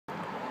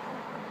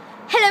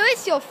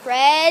it's your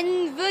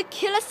friend, the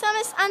Killer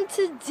Samus, and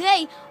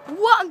today,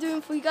 what I'm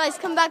doing for you guys,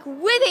 come back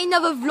with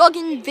another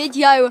vlogging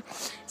video.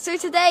 So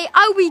today,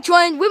 I'll be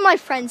joined with my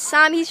friend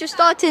Sam. He's just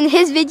starting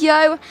his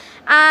video,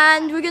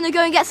 and we're gonna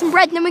go and get some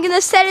bread, and then we're gonna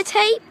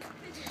sellotape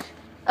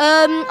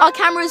our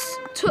cameras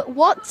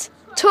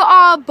to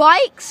our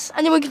bikes,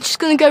 and then we're just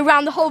gonna go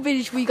around the whole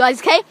village for you guys.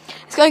 Okay,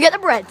 let's go and get the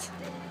bread.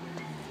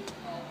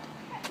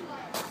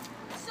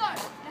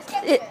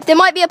 There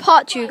might be a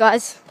part 2,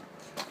 guys.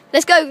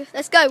 Let's go.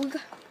 Let's go. We've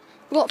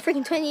got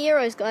freaking 20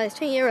 euros, guys.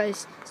 20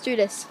 euros. Let's do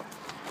this.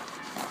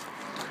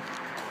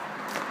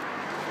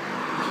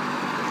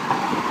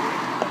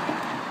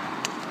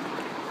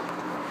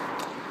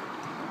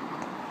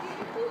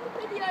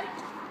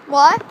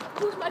 What?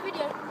 Pause my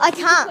video. I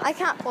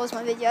can't pause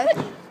my video.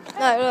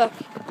 No, look.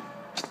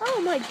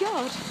 Oh my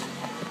god.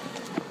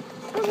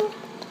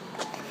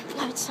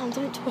 No, Sam,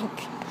 don't talk.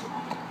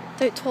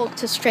 Don't talk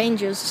to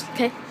strangers,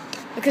 okay?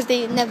 Because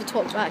they never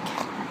talk back.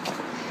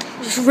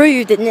 It's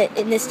rude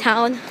in this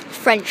town,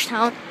 French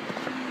town.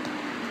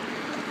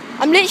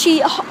 I'm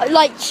literally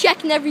like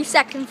checking every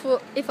second for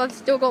if I've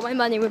still got my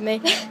money with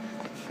me.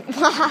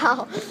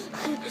 Wow.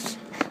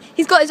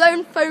 He's got his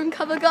own phone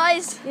cover,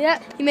 guys.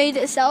 Yeah. He made it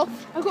himself.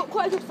 I've got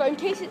quite a good phone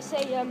case. It's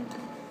a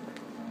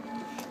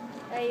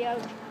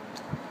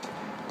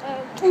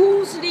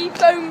Wolseley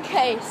phone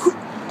case.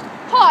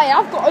 Hi,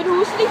 I've got an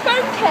Wolseley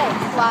phone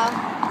case. Wow.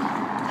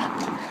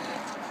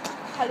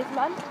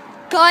 Talisman.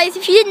 Guys,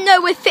 if you didn't know,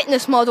 we're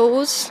fitness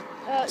models.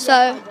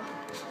 So,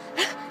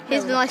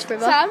 here's the nice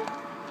river. Sam, do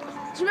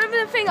you remember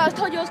the thing I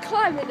told you I was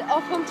climbing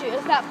up onto? It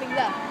was that thing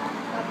there.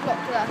 That block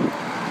there.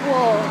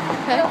 Whoa.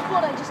 Okay. That's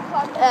what I just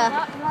climbed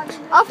Yeah. on that.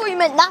 I thought you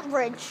meant that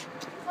bridge.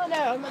 Oh no,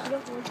 I meant the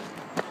other one.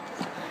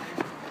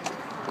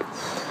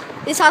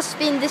 This house has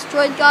been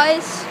destroyed,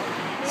 guys.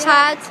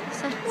 Sad.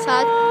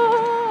 Sad.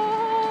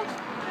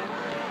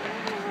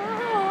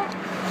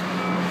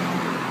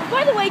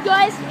 By the way,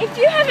 guys, if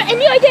you have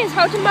any ideas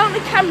how to mount a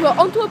camera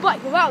onto a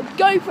bike without a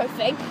GoPro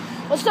thing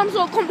or some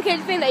sort of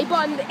complicated thing that you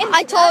buy on the internet,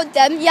 I told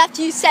them you have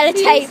to use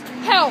sellotape,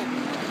 help,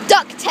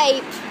 duct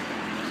tape.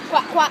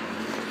 quack quack.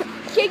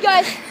 Okay,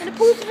 guys, I'm gonna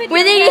pause the video.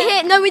 We're nearly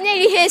here. No, we're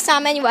nearly here,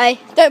 Sam. Anyway,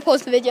 don't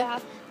pause the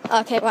video.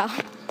 Okay, wow.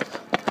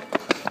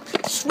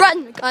 Just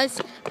run,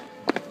 guys.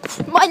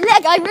 My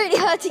leg, I really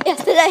hurt it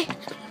yesterday.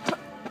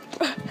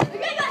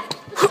 Okay, guys,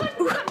 let's go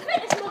to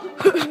fitness model.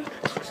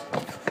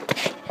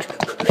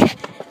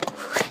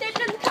 Stay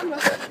behind the camera.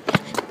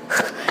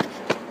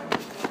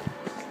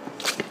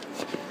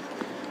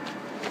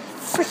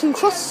 Freaking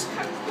cross.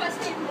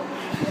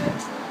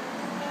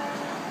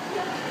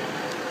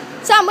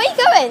 Sam, where are you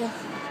going?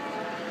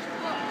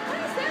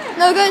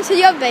 No, going to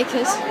the other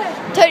bakers. Okay.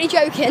 Totally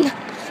joking.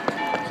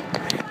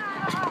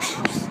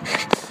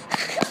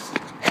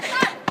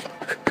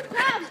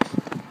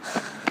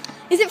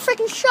 Is it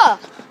freaking shut?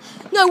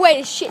 No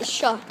way, this shit is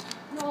shut.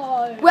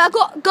 No. Well,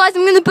 guys,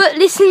 I'm gonna put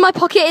this in my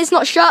pocket. It's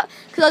not shut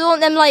because I don't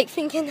want them like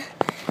thinking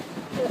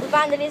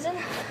vandalism.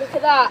 Look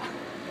at that.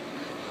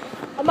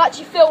 I'm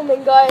actually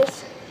filming,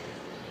 guys.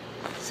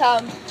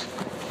 Sam,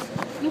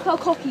 look how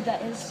cocky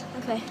that is.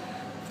 Okay.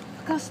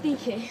 Look how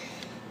sneaky.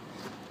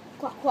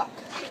 Quack quack.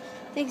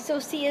 They can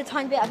still see a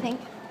tiny bit, I think.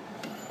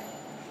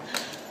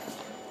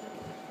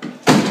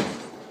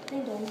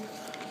 Ding dong.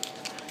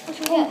 What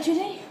should we get?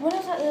 Judy, when I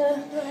was at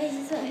the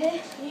Is it here?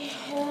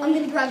 yeah. I'm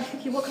gonna grab a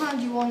cookie. What kind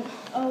do you want?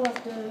 Oh,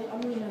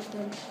 I'm really love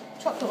them.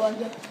 Chocolate one.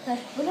 Yeah. Okay.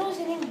 When I was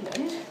in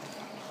England,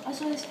 I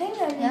saw this thing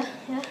and Yeah.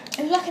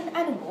 it was like an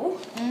animal.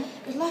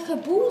 It was like a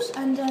balls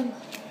and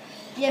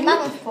Yeah,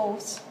 mammoth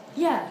balls.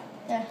 yeah.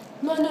 Yeah.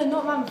 No,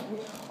 not mammoth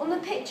balls. On the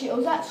picture, it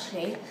was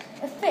actually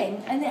a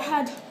thing and it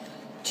had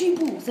 2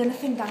 balls and a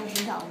thing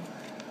dangling down.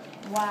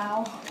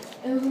 Wow.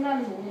 It was an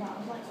animal. Yeah. I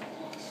was like,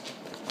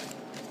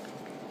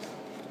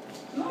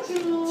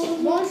 Bonjour.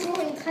 Bonjour,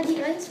 une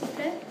tradigraine, s'il vous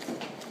plaît.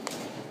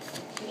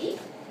 Oui.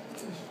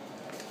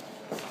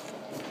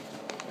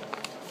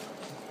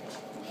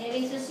 Et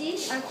avec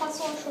ceci, un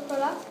croissant au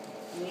chocolat.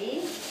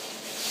 Oui.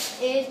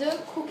 Et 2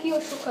 cookies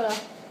au chocolat.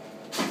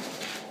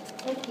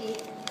 Ok.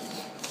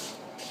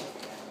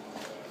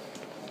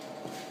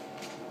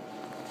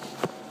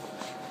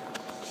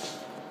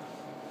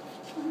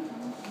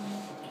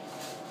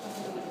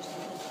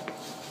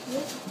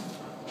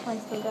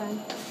 Mine's still going.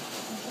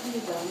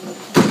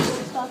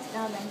 Start it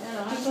now then.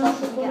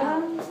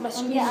 my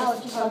screen Get out,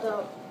 is just turned start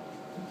out.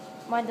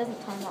 Mine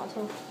doesn't time out at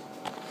all.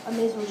 I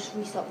may as well just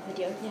restart the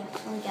video. Yeah,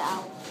 I'm gonna get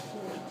out.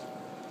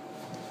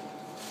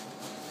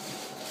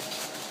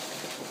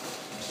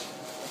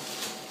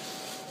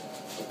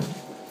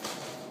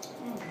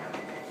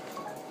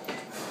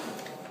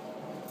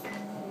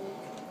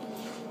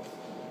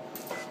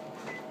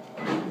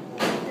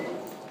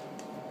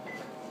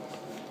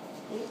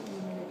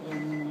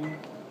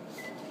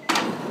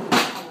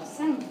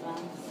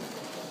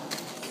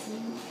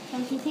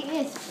 Can you take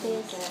this,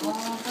 please?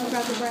 I'll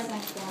grab the bread. I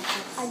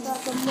got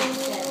the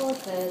more.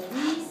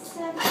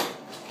 10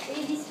 et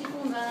 18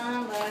 pour 20.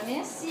 Voilà,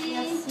 merci.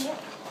 Merci.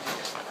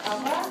 Au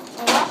revoir.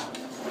 Au revoir.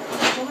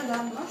 Bon,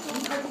 madame,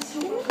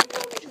 bonjour.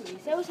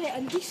 They will say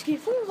Andiski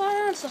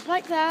Funga and stuff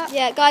like that.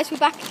 Yeah, guys, we're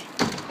back.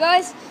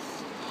 Guys,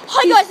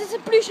 hi guys, it's a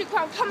Blue Ship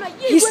Crown coming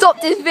at you. He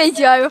stopped this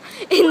video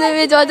in the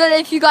middle. I don't know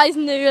if you guys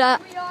knew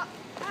that.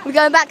 We're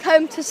going back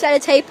home to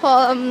sellotape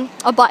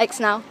our bikes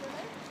now.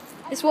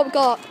 This is what we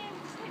got.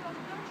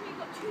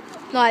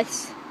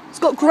 Nice. It's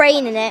got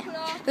grain in it.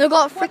 And we've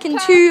got freaking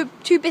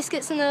two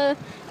biscuits and a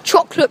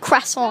chocolate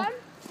croissant.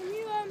 Can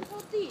you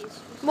hold these?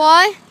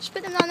 Why? Just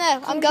put them down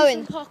there. I'm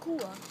going.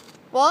 Parkour.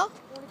 What?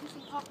 Want to do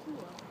some parkour?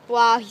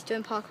 Wow, he's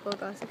doing parkour,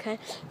 guys. Okay.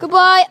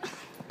 Goodbye.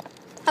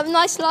 Have a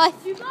nice life.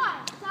 You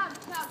might.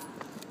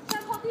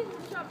 Sam, hold these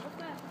and jump up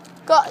there.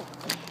 Got.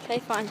 Okay,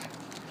 fine.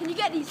 Can you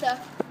get these, sir?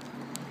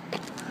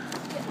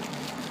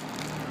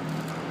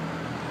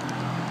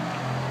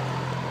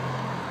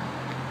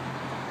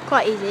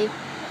 Quite easy.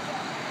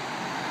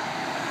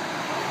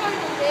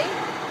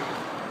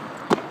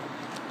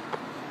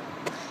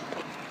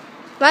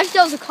 Imagine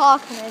there was a car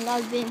coming. That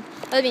would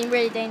have been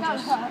really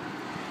dangerous.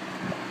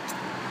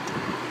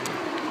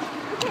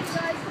 Okay,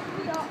 guys,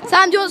 we are.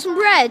 Sam, do you want some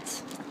bread?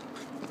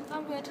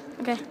 I'm good.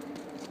 Okay.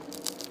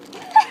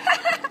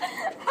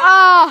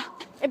 Ah,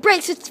 it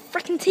breaks its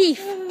freaking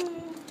teeth.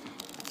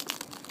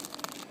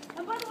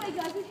 And by the way,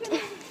 guys, if you're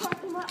not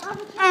subscribed to my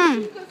other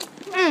channel, you go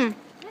subscribe.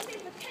 Let's say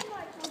for 10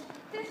 likes on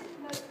this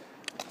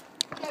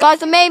video.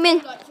 Guys, I'm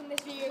aiming. Likes on this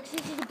video because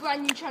this is a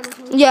brand new channel.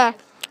 For Yeah.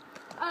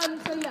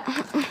 So yeah.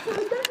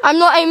 I'm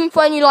not aiming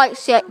for any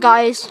likes yet,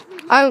 guys.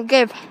 I don't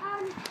give. And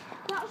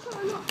that'll show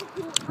a lot of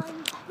support.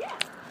 Yeah.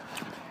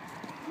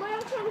 My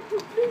other channel is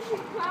called Blue Ship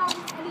Crown.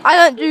 And I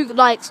don't do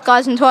likes,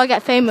 guys, until I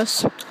get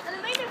famous. the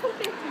main thing called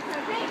 50. So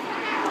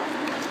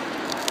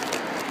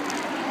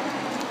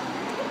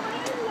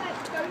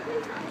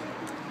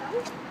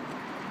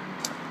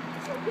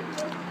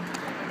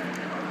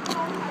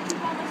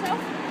thanks for now.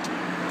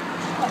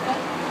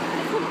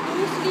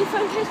 Wolseley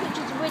phone case, which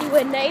is a really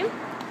weird name.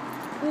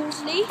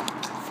 Wolseley.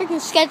 Freaking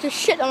scared to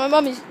shit that my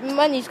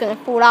money's gonna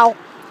fall out.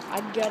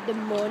 I get the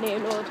money,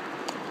 Lord.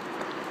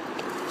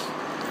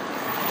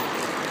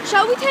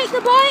 Shall we take the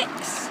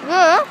bikes?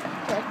 Yeah.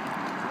 Okay.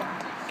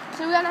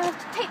 So we're gonna have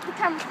to take the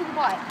cameras to the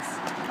bikes.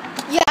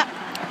 Yeah.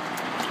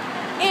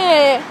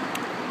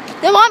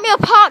 There might be a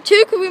part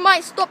 2 because we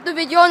might stop the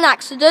video on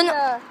accident.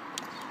 Yeah.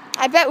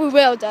 I bet we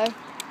will though.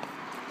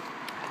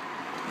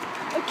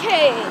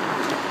 Okay.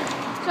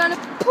 So I'm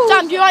gonna pause.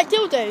 Sam, do you like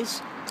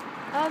dildos?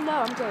 No,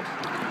 I'm good.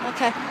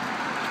 Okay.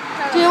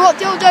 Do you know what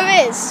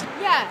dildo is?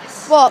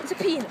 Yes. What? It's a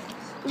penis.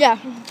 Yeah.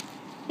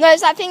 No,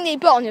 it's that thing that you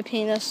put on your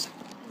penis.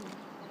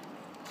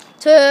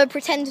 To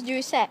pretend to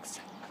do sex.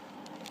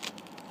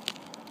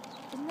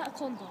 Isn't that a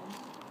condom?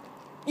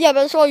 Yeah,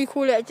 but that's why you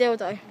call it a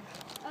dildo. Are you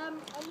Sam, wait,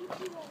 I need to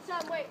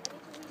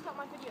restart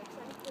my video because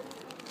I need to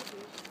restart the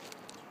video.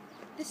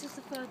 This is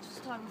the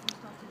first time we've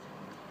restarted.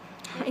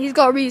 He's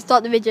got to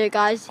restart the video,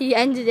 guys. He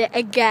ended it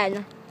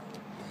again.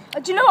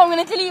 Do you know what? I'm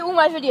going to delete all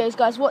my videos,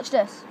 guys. Watch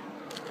this.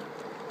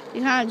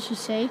 You can't actually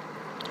see.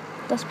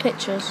 That's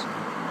pictures.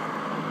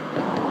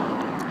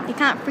 You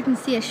can't freaking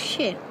see a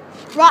shit.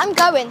 Right, I'm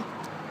going.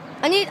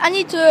 I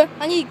need to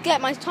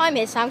get my time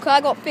here, Sam, because I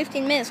got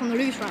 15 minutes on the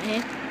loose right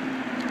here.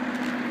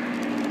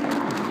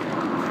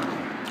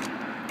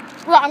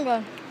 Right, I'm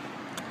going.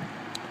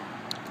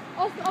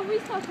 I'll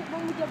restart it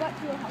when we get back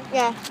to your house.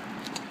 Yeah.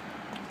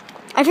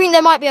 I think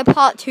there might be a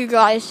part 2,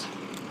 guys.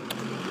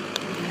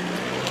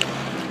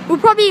 We'll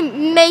probably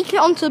make it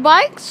onto the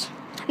bikes.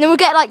 And then we'll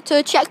get like to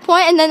a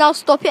checkpoint and then I'll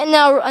stop it and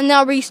then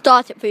I'll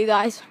restart it for you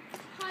guys.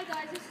 Hi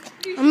guys, this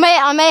is Blue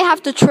I may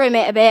have to trim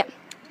it a bit.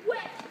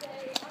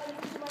 Wednesday. I'm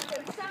with my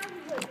friend Sam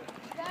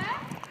there.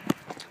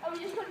 And we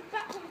just went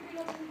back on the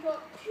video and we've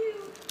got two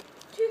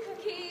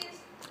cookies.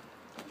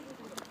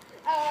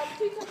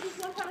 2 cookies,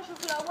 1 pan of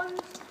chocolate,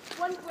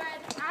 one bread,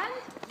 and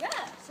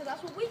yeah, so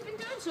that's what we've been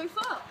doing so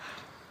far.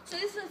 So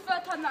this is the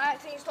third time that I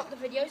accidentally stopped the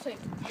video, so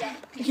yeah.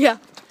 Yeah.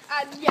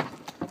 And yeah.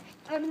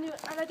 And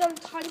I done a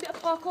tiny bit of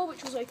parkour,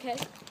 which was okay.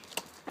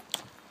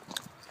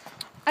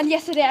 And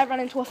yesterday I ran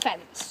into a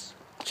fence.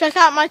 Check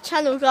out my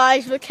channel,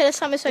 guys, with Killer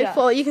Summer So Yeah.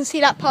 4. You can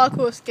see that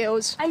parkour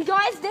skills. And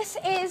guys, this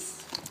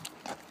is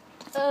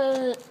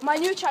my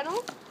new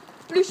channel,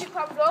 Blue Ship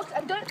Crown Vlogs.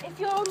 And if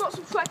you're not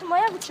subscribed to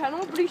my other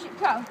channel, Blue Ship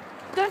Crown,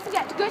 don't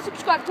forget to go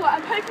subscribe to it.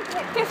 I'm hoping to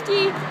hit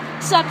 50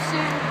 subs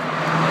soon.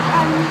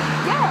 And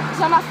yeah,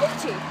 because I'm at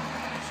 50.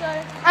 So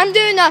I'm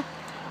doing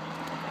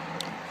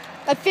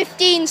a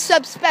 15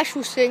 sub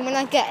special soon when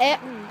I get it.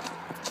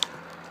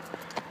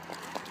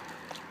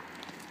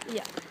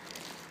 yeah,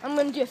 I'm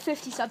going to do a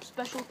 50 sub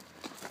special.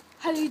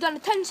 Have you done a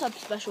 10 sub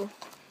special?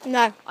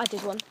 No. I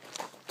did one.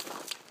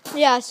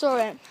 Yeah, I saw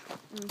it.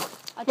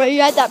 Where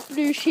you had that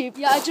blue sheep.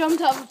 Yeah, I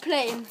jumped out of a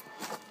plane.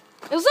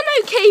 It was an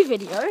okay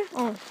video.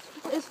 Oh.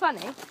 It was funny.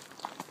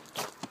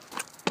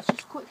 Let's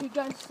just quickly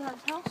go into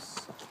Sam's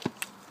house.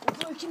 We're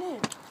broken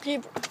in. Can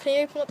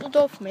you open up the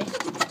door for me?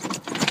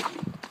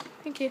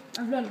 Thank you.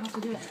 I've learned how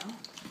to do it now.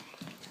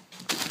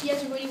 He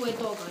has a really weird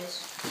door,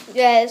 guys.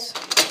 Yes.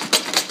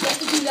 You have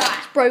to do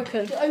that.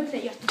 Broken. To open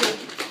it, you have to do it.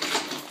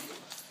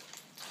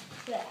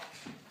 There.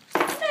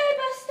 Hey,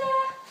 Buster!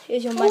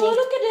 Here's your money. Oh,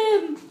 look at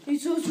him.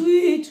 He's so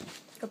sweet.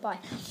 Goodbye.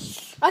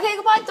 Okay,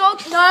 goodbye, dog.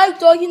 No,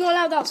 dog, you're not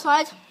allowed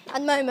outside at the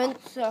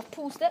moment. So I've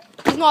paused it.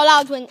 He's not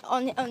allowed when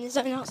on his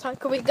own outside.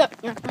 Can we go?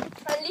 Yeah.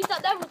 And leave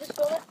that there, we'll just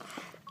film it.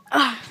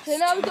 So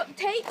now we've got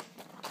tape,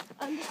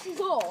 and this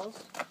is ours.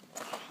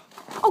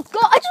 Oh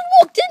God! I just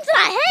walked into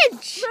that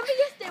hedge. Remember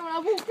yesterday when I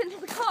walked into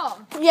the car?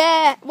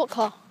 Yeah. What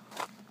car?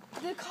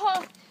 The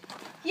car.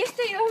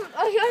 Yesterday,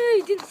 I know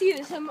you didn't see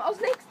this. I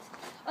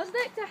was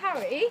next to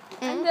Harry,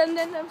 and then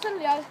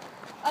suddenly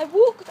I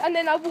walked, and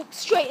then I walked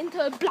straight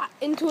into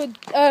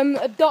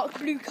a dark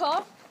blue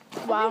car.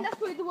 Wow. I think that's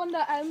probably the one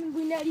that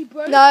we nearly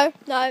broke. No,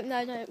 don't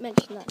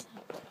mention that.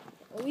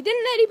 We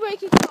didn't nearly break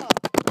his car.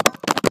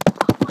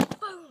 My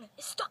phone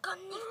is stuck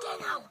underneath there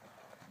now.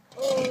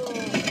 Oh,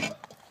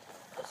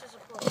 this is a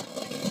problem.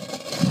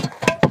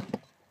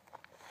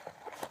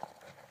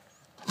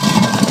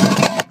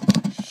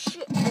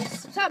 Shit.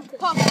 This. Sam,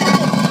 park.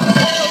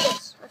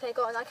 Okay,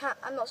 go on.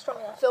 I'm not strong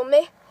enough. Film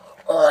me.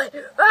 I'm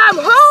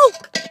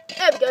Hulk.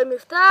 There we go.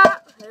 Move that.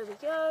 There we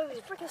go.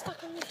 It's freaking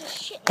stuck underneath this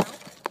shit now.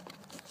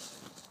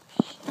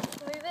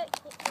 Move it.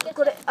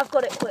 I've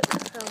got it. Quick.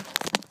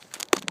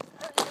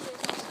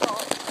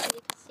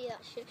 See that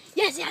shit?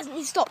 Yes, it hasn't.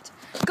 He stopped.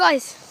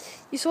 Guys,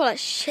 you saw that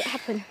shit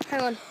happen.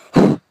 Hang on.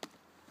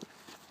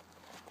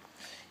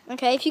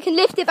 Okay, if you can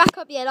lift it back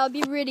up, yeah, that would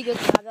be really good,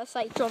 Sam. That's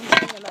like John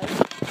Cena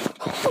mode.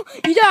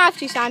 You don't have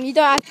to, Sam. You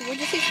don't have to. We'll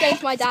just explain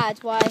to my dad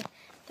why.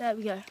 There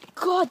we go.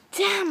 God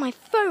damn, my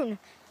phone.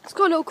 It's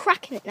got a little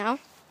crack in it now.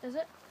 Is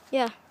it?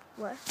 Yeah.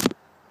 Where?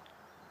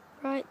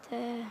 Right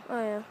there.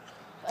 Oh yeah.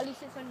 At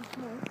least it's only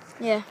small.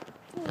 Yeah.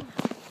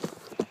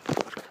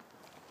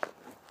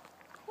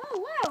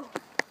 Oh wow.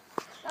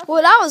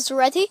 Well, that was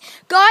ready.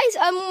 Guys,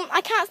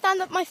 I can't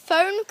stand up my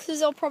phone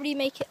because I'll probably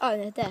make it... Oh,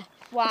 they're there.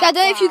 Wow. Okay, I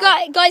don't know if you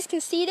guys can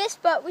see this,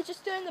 but we're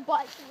just doing the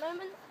bikes at the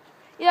moment.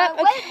 Yeah.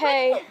 Where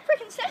Okay.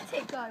 freaking set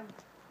it go?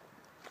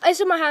 It's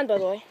in my hand, by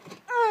the way.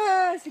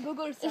 There's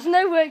There's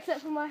nowhere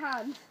except for my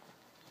hand.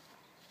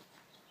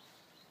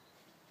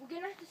 We're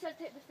gonna have to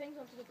sellotape the things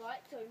onto the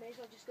bike, so we may as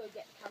well just go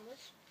get the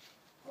cameras.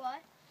 Why?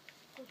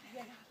 Because we're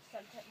gonna have to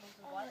sellotape them onto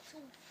the Oh, bike. it's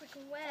all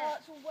freaking Oh, wet.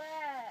 it's all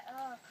wet.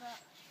 Oh crap.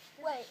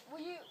 Wait, are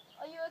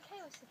you okay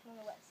with sitting on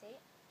a wet seat?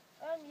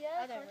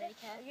 Yeah. I don't really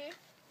care. Are you?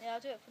 Yeah,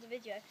 I'll do it for the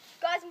video.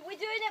 Guys, we're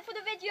doing it for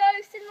the video.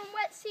 Sitting on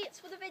wet seats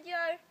for the video.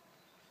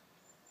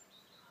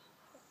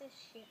 What's this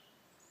shit?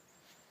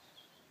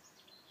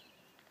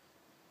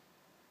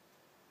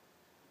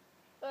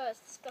 Oh,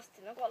 it's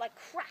disgusting. I've got like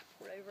crap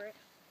all over it.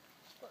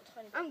 Got a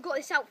tiny I haven't got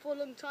this out for a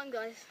long time,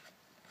 guys.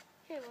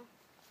 Here, well.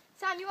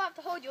 Sam, you have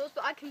to hold yours,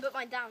 but I can put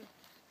mine down.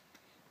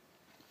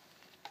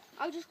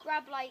 I'll just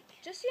grab like...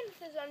 Just seeing if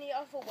there's any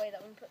other way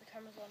that we can put the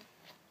cameras on.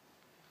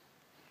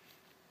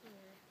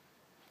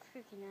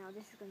 Freaking hell,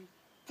 this is going to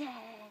be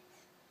dead.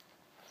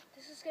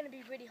 This is going to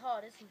be really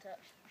hard, isn't it?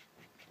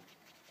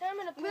 I'm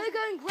going to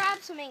go and grab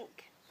some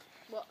ink.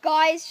 What?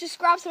 Guys, just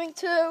grab something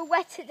to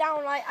wet it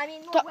down, like, I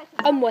mean, not wet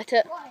it down. Unwet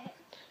it. Dry it.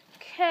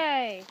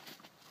 Okay.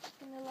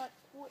 I'm going to like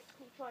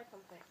quickly try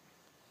something.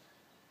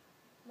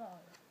 No.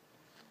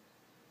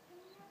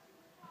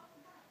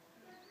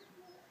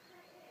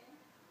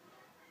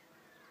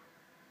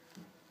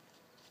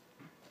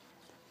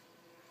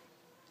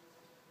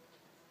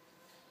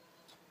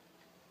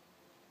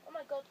 Oh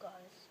my god,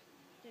 guys.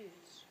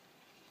 Dudes.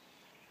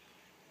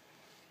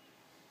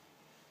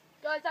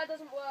 Guys, that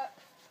doesn't work.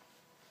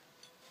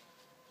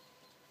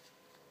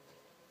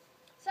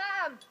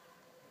 Sam!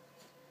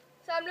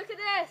 Sam, look at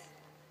this!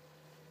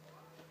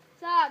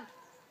 Sam!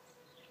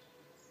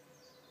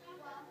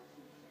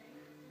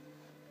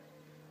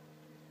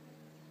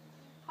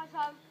 Hi,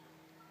 Sam.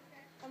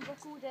 I'm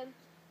recording.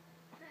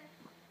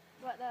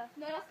 Right there.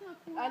 No, that's going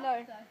to fall I out,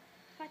 know. though.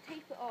 If I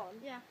tape it on.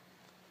 Yeah.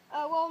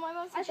 Well, my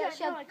mum said Actually, that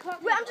she no, had... I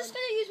can't Wait, tape I'm it just on.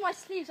 going to use my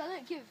sleeves. I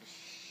don't give a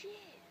shit.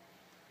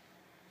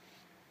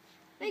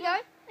 There you go.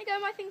 There you go.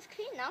 My thing's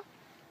clean now.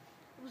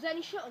 Was there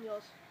any shit on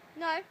yours?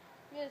 No.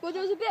 Yeah. Well,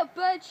 there was a bit of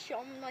bird shit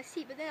on my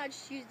seat, but then I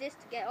just used this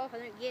to get it off. I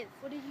don't give.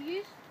 What did you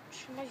use?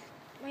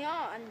 My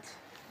arm and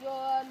Your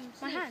my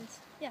sleeve. hands.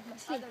 Yeah, my I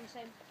sleeve. done the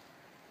same.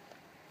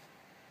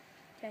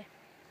 Okay.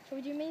 Shall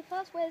we do me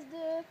first? Where's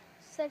the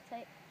self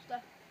tape?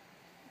 Stuff.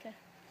 Okay.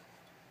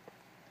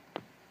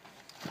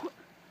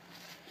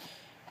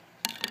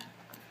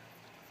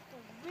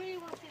 I really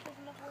want to see if there's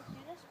enough water to do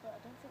this, but I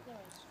don't think there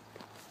is.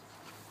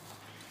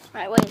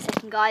 Right, wait a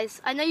second,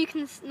 guys. I know you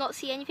can not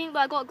see anything, but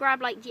I got to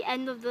grab like the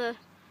end of the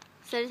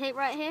sellotape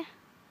right here.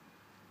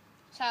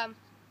 Sam,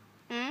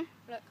 Hmm?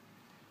 look.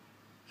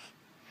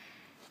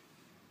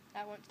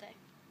 That won't stay.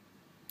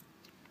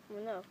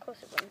 Well, no, of course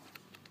it won't.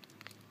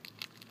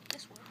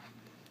 This one.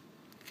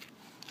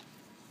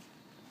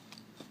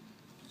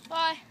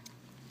 Bye.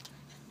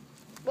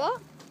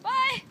 What?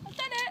 Bye. I've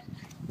done it.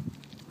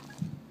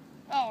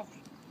 Oh.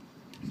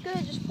 It's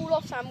gonna just fall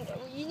off, Sam.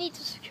 You need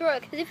to secure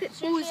it, because if it falls,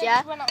 Seriously, I yeah.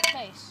 just ran out of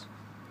pace.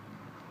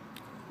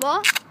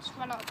 What? Just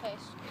ran out of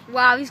pace.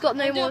 Wow, he's got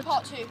no We'll do more. a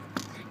part 2.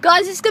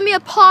 Guys, it's gonna be a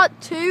part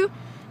 2.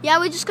 Yeah,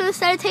 we're just gonna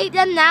sellotape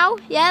them now.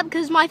 Yeah,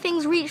 because my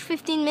thing's reached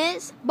 15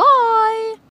 minutes. Bye.